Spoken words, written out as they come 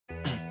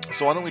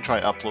So why don't we try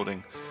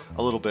uploading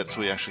a little bit so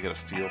we actually get a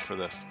feel for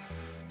this.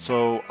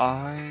 So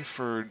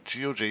for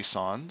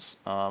GeoJSons,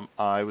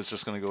 I was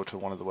just going to go to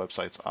one of the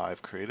websites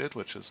I've created,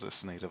 which is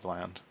this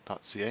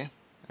nativeland.ca,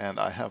 and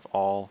I have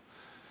all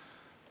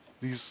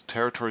these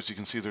territories. You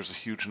can see there's a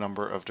huge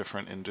number of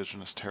different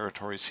indigenous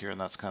territories here, and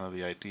that's kind of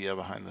the idea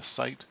behind this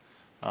site.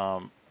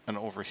 And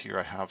over here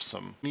I have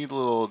some neat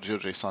little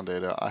GeoJSON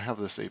data. I have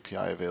this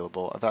API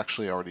available. I've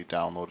actually already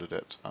downloaded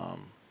it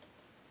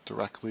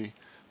directly,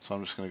 so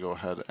I'm just going to go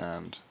ahead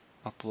and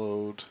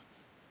upload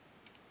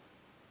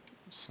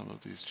some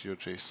of these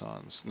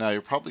GeoJSons. Now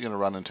you're probably going to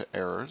run into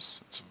errors.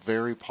 It's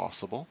very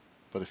possible,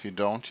 but if you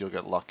don't, you'll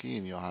get lucky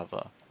and you'll have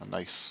a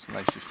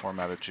nicely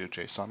formatted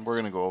GeoJSON. We're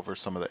going to go over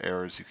some of the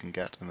errors you can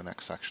get in the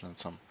next section and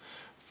some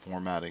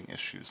formatting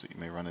issues that you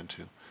may run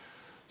into.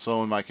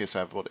 So in my case, I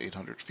have about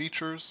 800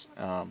 features,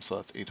 so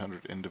that's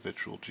 800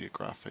 individual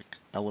geographic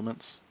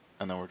elements,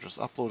 and then we're just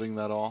uploading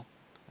that all,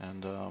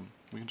 and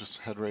we can just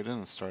head right in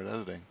and start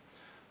editing.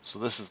 So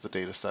this is the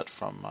data set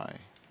from my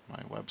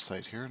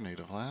website here,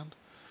 Nativeland.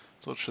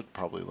 So it should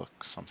probably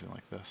look something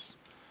like this.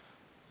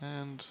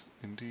 And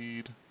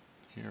indeed,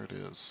 here it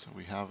is.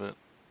 We have it.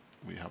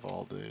 We have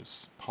all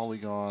these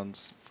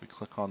polygons. If we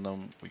click on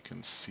them, we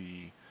can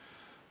see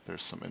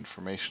there's some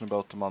information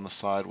about them on the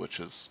side,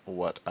 which is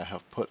what I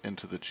have put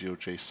into the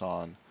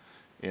GeoJSON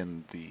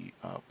in the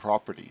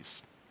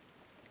properties.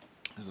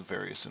 There's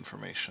various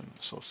information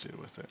associated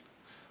with it.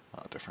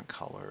 Different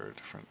color,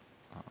 different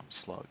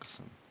slugs,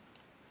 and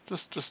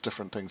just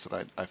different things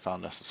that I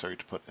found necessary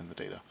to put in the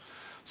data.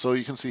 So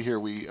you can see here,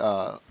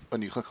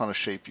 when you click on a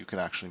shape, you can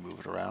actually move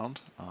it around.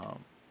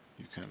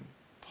 You can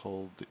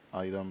pull the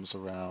items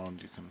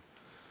around. You can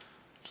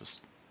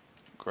just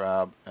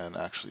grab and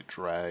actually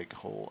drag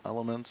whole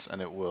elements,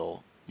 and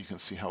you can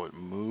see how it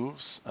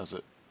moves as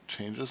it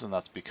changes, and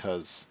that's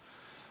because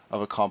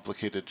of a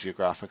complicated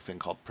geographic thing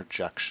called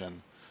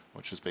projection,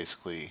 which is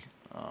basically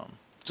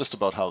just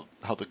about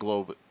how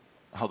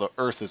the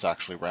Earth is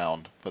actually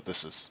round, but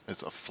it's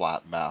a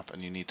flat map,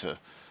 and you need to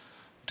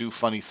do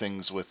funny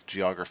things with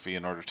geography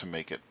in order to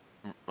make it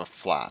a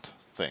flat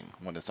thing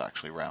when it's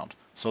actually round.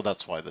 So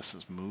that's why this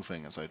is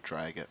moving as I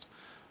drag it.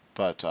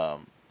 But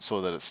so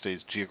that it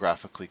stays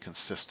geographically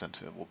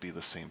consistent, it will be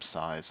the same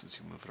size as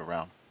you move it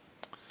around.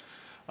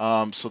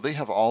 So they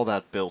have all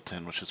that built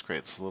in, which is great.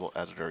 It's a little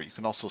editor. You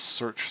can also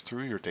search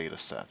through your data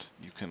set.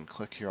 You can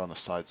click here on the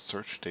side,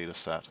 search data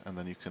set, and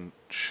then you can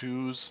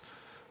choose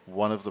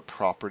one of the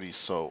properties.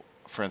 So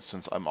for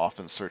instance, I'm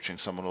often searching,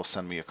 someone will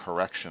send me a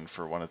correction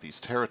for one of these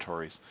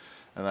territories,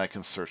 and I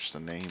can search the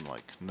name,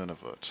 like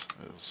Nunavut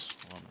is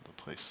one of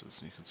the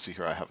places. And you can see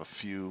here I have a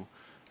few,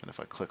 and if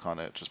I click on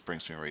it, it just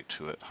brings me right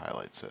to it,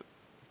 highlights it.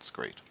 It's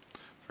great.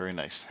 Very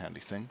nice, handy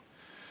thing.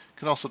 You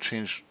can also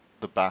change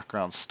the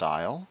background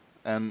style,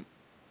 and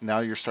now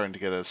you're starting to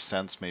get a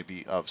sense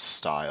maybe of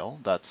style.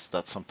 That's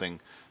something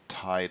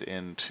tied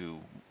into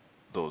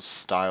those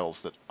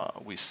styles that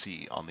we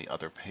see on the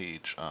other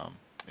page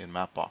in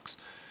Mapbox.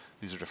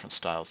 These are different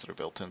styles that are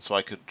built in. So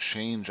I could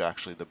change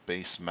actually the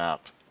base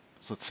map.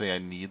 So let's say I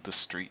need the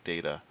street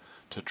data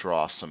to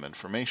draw some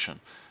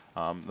information.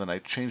 Then I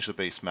change the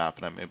base map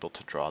and I'm able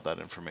to draw that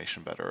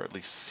information better, or at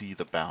least see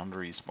the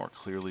boundaries more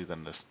clearly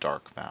than this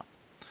dark map.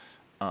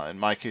 In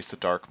my case, the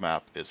dark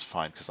map is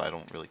fine because I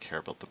don't really care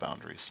about the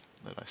boundaries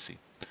that I see.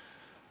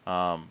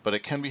 But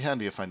it can be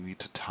handy if I need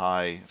to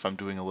if I'm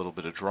doing a little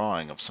bit of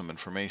drawing of some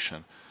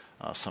information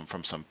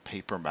from some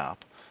paper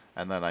map,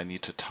 and then I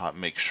need to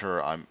make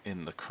sure I'm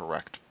in the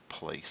correct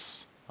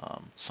place.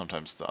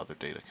 Sometimes the other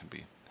data can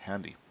be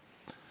handy.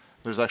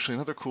 There's actually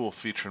another cool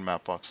feature in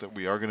Mapbox that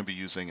we are going to be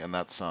using, and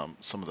that's some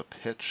of the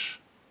pitch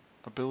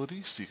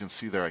abilities. So you can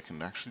see there I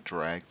can actually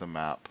drag the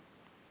map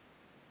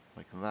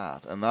like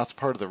that. And that's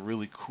part of the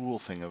really cool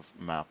thing of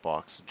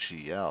Mapbox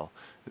GL,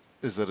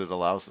 is that it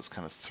allows this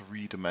kind of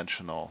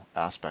three-dimensional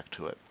aspect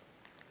to it.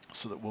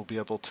 So that we'll be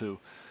able to,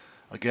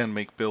 again,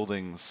 make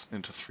buildings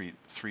into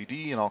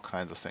 3D and all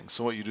kinds of things.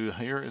 So what you do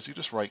here is you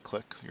just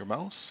right-click your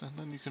mouse, and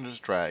then you can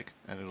just drag,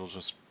 and it'll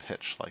just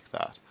pitch like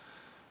that.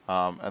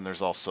 And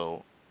there's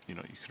also, you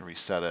can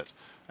reset it.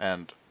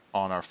 And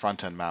on our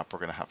front-end map, we're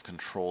going to have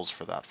controls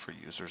for that for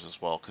users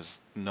as well, because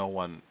no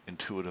one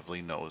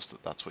intuitively knows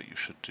that that's what you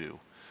should do,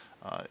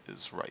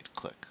 is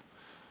right-click.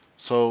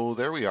 So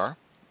there we are.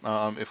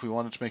 If we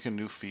wanted to make a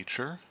new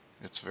feature,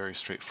 it's very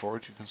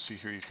straightforward. You can see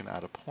here you can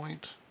add a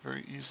point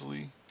very easily.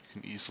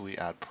 You can easily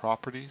add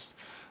properties.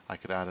 I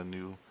could add a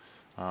new,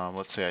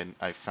 let's say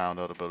I found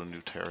out about a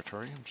new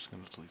territory. I'm just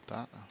going to delete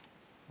that.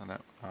 And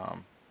that,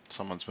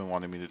 someone's been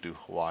wanting me to do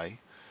Hawaii.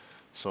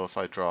 So if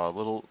I draw a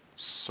little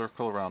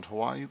circle around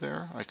Hawaii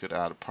there, I could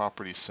add a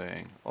property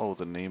saying, oh,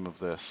 the name of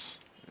this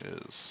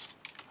is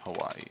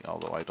Hawaii,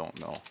 although I don't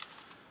know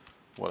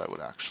what I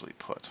would actually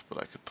put. But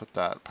I could put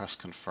that, press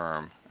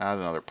confirm, add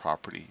another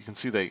property. You can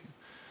see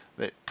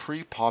that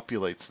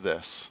pre-populates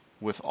this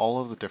with all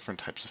of the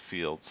different types of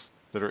fields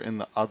that are in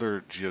the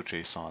other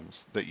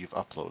GeoJSons that you've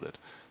uploaded,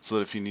 so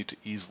that if you need to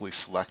easily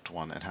select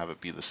one and have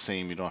it be the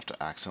same, you don't have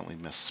to accidentally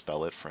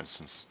misspell it. For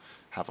instance,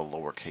 have a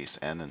lowercase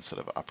n instead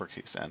of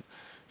uppercase n.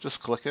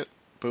 Just click it,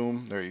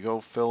 boom, there you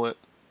go, fill it.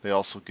 They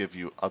also give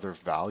you other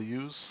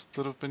values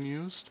that have been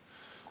used.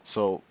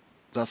 So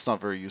that's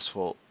not very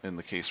useful in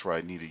the case where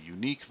I need a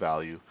unique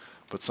value,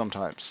 but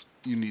sometimes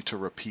you need to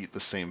repeat the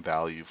same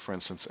value. For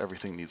instance,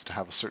 everything needs to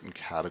have a certain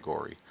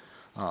category.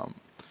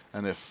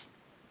 And if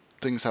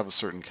things have a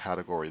certain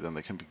category, then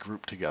they can be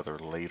grouped together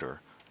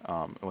later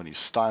when you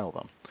style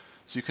them.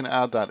 So you can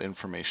add that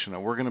information,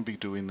 and we're going to be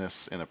doing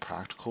this in a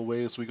practical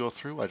way as we go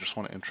through. I just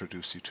want to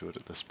introduce you to it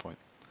at this point.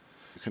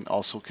 You can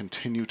also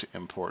continue to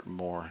import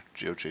more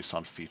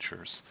GeoJSON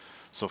features.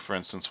 So for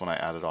instance, when I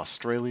added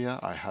Australia,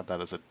 I had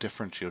that as a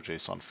different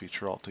GeoJSON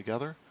feature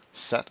altogether,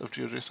 set of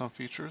GeoJSON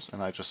features,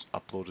 and I just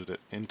uploaded it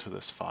into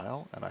this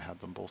file, and I had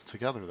them both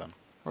together then.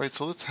 All right,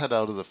 so let's head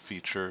out of the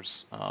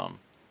features.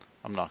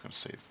 I'm not going to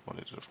save what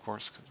I did, of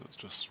course, because it was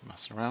just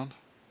messing around.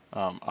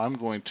 I'm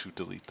going to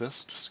delete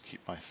this just to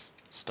keep my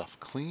stuff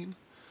clean.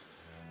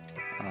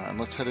 And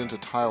let's head into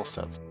tile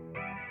sets.